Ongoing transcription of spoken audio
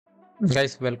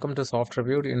Guys, welcome to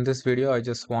Softreviewed. In this video, I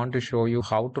just want to show you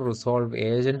how to resolve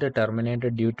agent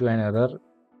terminated due to an error.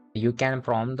 You can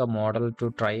prompt the model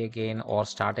to try again or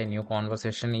start a new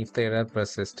conversation if the error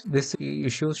persists. This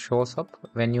issue shows up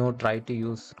when you try to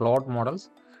use Claude models,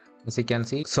 as you can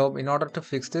see. So in order to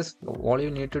fix this, all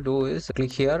you need to do is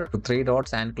click here, three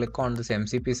dots, and click on this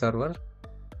MCP server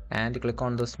and click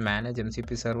on this manage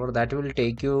MCP server. That will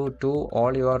take you to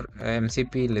all your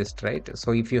MCP list, right?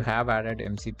 So if you have added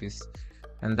MCPs,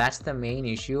 and that's the main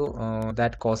issue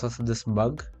that causes this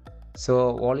bug.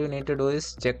 So all you need to do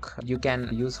is check. You can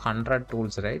use 100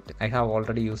 tools, right? I have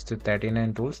already used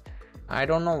 39 tools. I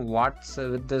don't know what's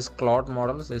with this Claude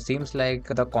models. It seems like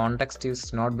the context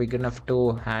is not big enough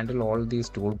to handle all these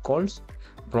tool calls.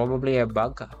 Probably a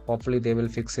bug. Hopefully they will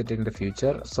fix it in the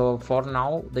future. So for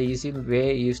now, the easy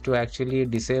way is to actually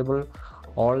disable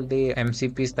all the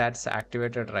MCPs that's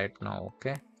activated right now.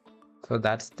 Okay. So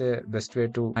that's the best way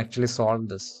to actually solve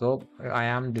this. So I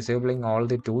am disabling all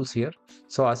the tools here.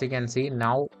 So as you can see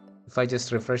now, if I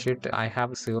just refresh it, I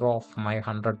have 0 of my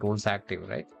 100 tools active,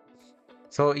 right?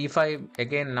 So if I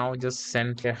again now just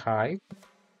send a hi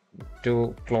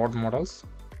to Claude models,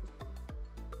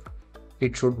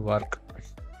 it should work.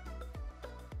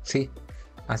 See,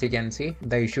 as you can see,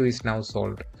 the issue is now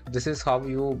solved. This is how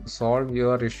you solve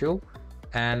your issue.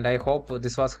 And I hope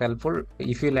this was helpful.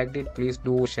 If you liked it, please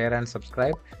do share and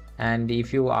subscribe. And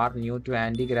if you are new to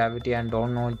Antigravity and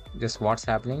don't know just what's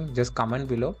happening, just comment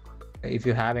below. If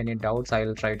you have any doubts, I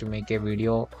will try to make a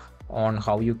video on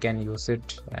how you can use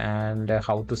it and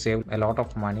how to save a lot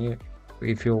of money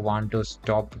if you want to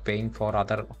stop paying for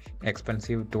other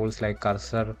expensive tools like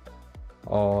Cursor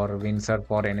or Windsurf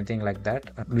or anything like that,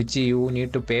 which you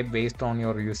need to pay based on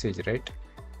your usage, right?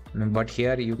 But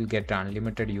here you will get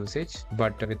unlimited usage,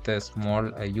 but with a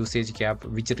small usage cap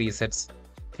which resets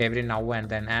every now and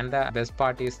then. And the best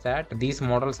part is that these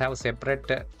models have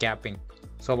separate capping.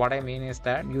 So what I mean is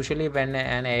that usually when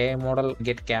an AI model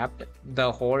get capped,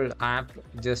 the whole app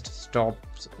just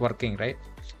stops working, right?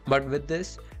 But with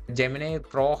this Gemini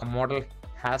Pro model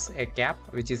has a cap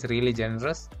which is really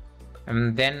generous,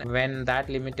 and then when that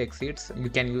limit exceeds, you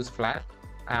can use Flash.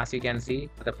 As you can see,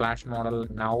 the Flash model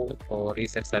now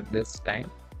resets at this time.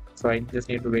 So I just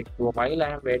need to wait. While I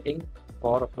am waiting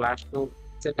for Flash to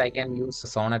reset, I can use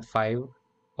Sonnet 5,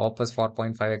 Opus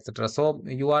 4.5, etc. So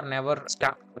you are never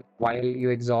stuck while you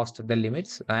exhaust the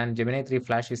limits. And Gemini 3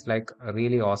 Flash is like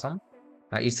really awesome.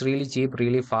 It's really cheap,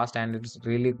 really fast, and it's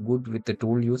really good with the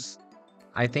tool use.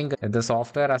 I think the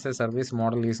software as a service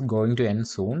model is going to end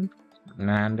soon,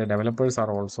 and the developers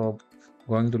are also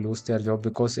going to lose their job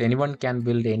because anyone can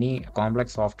build any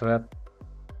complex software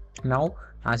now.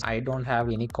 As I don't have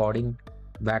any coding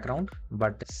background,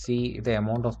 but see the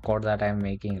amount of code that I'm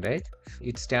making, right?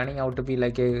 It's turning out to be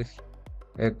like a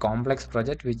complex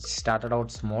project which started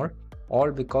out small,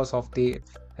 all because of the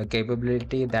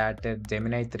capability that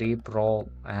Gemini 3 Pro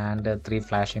and 3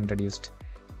 Flash introduced.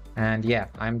 And yeah,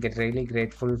 I'm really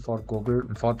grateful for Google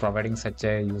for providing such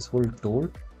a useful tool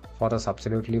for us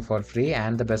absolutely for free.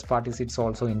 And the best part is it's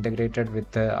also integrated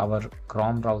with our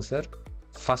Chrome browser.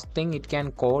 First thing, it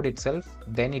can code itself,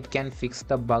 then it can fix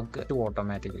the bug too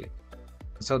automatically.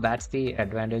 So that's the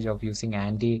advantage of using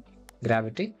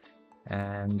Antigravity.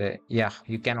 And yeah,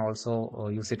 you can also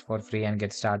use it for free and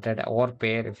get started, or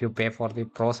pay. If you pay for the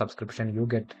Pro subscription, you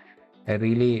get a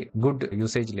really good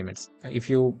usage limits. If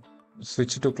you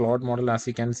switch to Claude model, as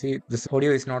you can see, this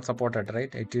audio is not supported,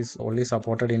 right? It is only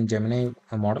supported in Gemini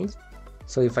models.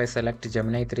 So if I select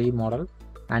Gemini 3 model,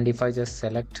 and if I just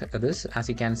select this, as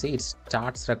you can see, it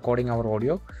starts recording our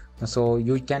audio. So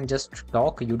you can just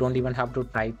talk, you don't even have to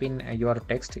type in your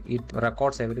text. It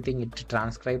records everything, it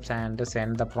transcribes and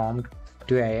send the prompt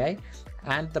to AI.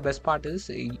 And the best part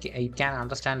is it can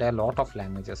understand a lot of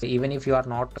languages. Even if you are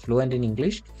not fluent in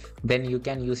English, then you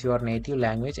can use your native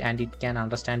language and it can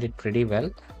understand it pretty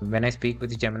well. When I speak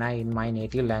with Gemini in my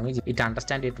native language, it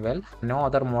understands it well. No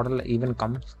other model even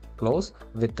comes close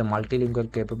with the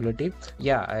multilingual capability.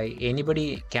 Yeah,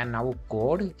 anybody can now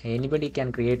code, anybody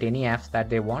can create any apps that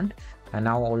they want, and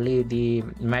now only the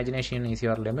imagination is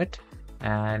your limit.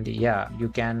 And yeah, you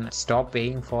can stop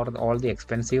paying for all the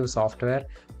expensive software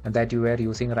that you were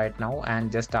using right now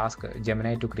and just ask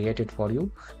Gemini to create it for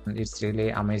you. It's really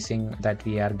amazing that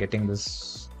we are getting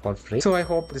this for free. So I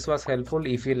hope this was helpful.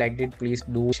 If you liked it, please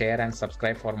do share and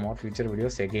subscribe for more future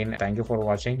videos. Again, thank you for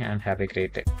watching and have a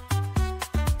great day.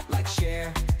 Like,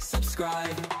 share,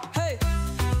 subscribe.